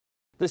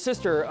The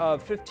sister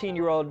of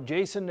 15-year-old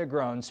Jayson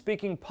Negron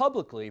speaking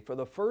publicly for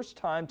the first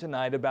time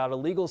tonight about a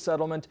legal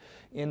settlement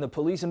in the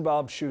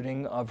police-involved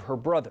shooting of her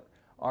brother.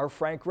 Our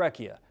Frank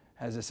Recchia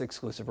has this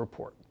exclusive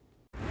report.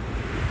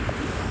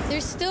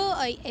 There's still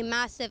a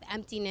massive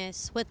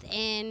emptiness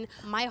within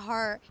my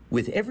heart.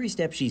 With every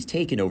step she's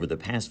taken over the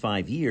past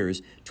 5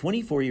 years,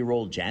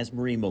 24-year-old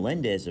Jasmarie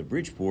Melendez of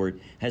Bridgeport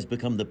has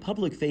become the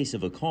public face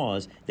of a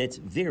cause that's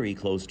very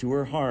close to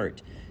her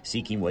heart,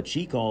 seeking what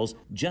she calls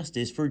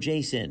justice for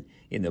Jayson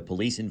in the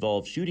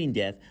police-involved shooting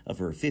death of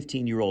her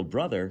 15-year-old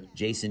brother,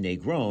 Jayson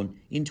Negron,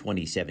 in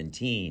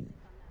 2017.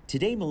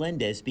 Today,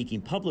 Melendez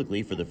speaking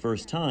publicly for the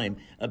first time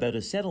about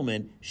a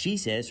settlement she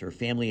says her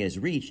family has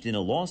reached in a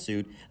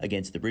lawsuit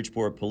against the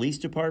Bridgeport Police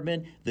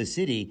Department, the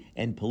city,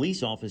 and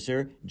police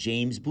officer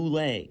James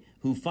Boulay,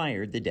 who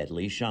fired the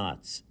deadly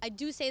shots. I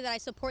do say that I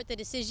support the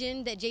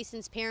decision that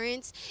Jayson's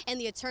parents and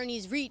the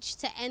attorneys reached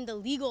to end the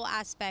legal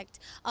aspect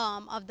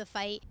of the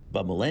fight.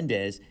 But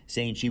Melendez,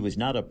 saying she was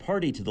not a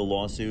party to the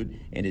lawsuit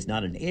and is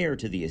not an heir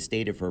to the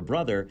estate of her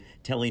brother,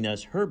 telling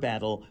us her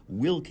battle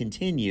will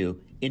continue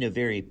in a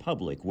very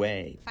public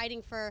way.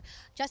 Fighting for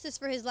justice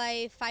for his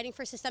life, fighting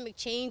for systemic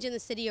change in the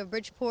city of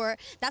Bridgeport,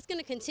 that's going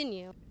to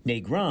continue.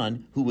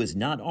 Negron, who was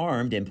not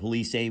armed and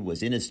police say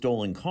was in a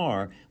stolen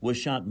car, was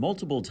shot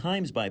multiple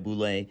times by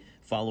Boulay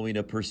following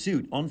a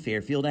pursuit on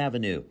Fairfield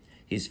Avenue.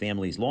 His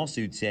family's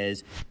lawsuit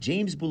says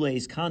James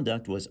Boulay's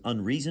conduct was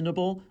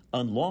unreasonable,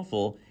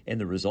 unlawful, and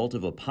the result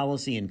of a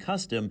policy and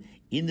custom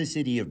in the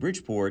city of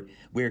Bridgeport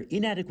where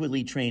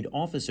inadequately trained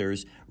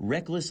officers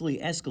recklessly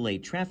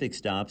escalate traffic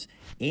stops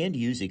and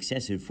use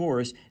excessive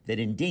force that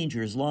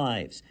endangers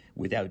lives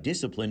without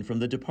discipline from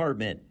the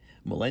department.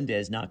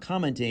 Melendez not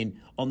commenting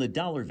on the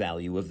dollar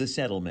value of the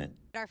settlement.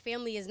 Our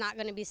family is not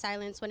going to be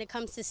silenced when it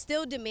comes to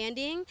still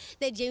demanding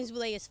that James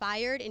Boulay is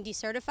fired and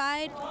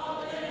decertified.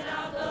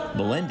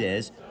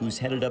 Melendez, who's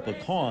headed up a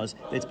cause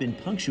that's been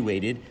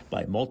punctuated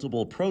by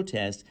multiple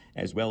protests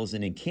as well as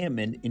an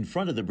encampment in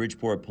front of the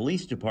Bridgeport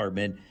Police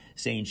Department,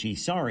 saying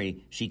she's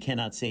sorry she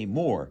cannot say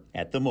more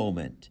at the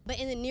moment. But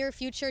in the near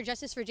future,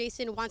 Justice for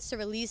Jayson wants to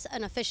release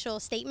an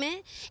official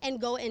statement and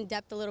go in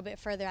depth a little bit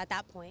further at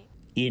that point.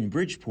 In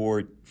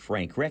Bridgeport,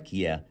 Frank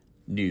Recchia,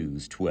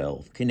 News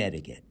 12,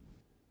 Connecticut.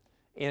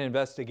 An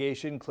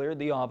investigation cleared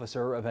the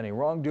officer of any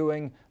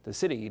wrongdoing. The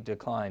city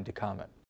declined to comment.